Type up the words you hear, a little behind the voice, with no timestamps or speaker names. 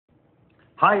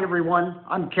Hi everyone,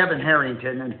 I'm Kevin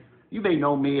Harrington, and you may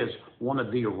know me as one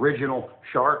of the original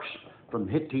sharks from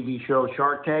the hit TV show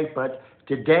Shark Tank, but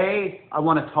today I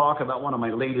want to talk about one of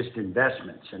my latest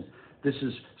investments, and this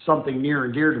is something near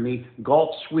and dear to me,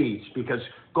 Golf Suites, because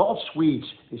Golf Suites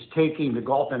is taking the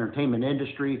golf entertainment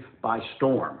industry by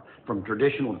storm, from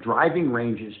traditional driving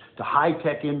ranges to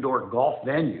high-tech indoor golf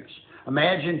venues.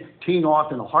 Imagine teeing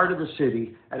off in the heart of the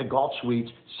city at a Golf Suites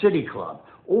City Club,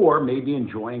 or maybe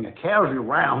enjoying a casual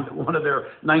round at one of their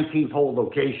 19th hole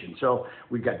locations. So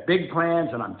we've got big plans,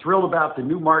 and I'm thrilled about the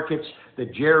new markets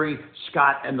that Jerry,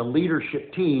 Scott, and the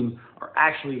leadership team are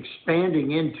actually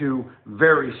expanding into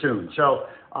very soon. So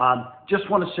just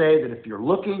want to say that if you're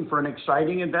looking for an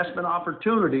exciting investment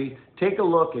opportunity, take a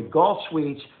look at Golf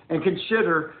Suites and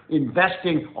consider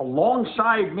investing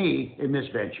alongside me in this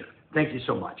venture. Thank you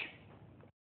so much.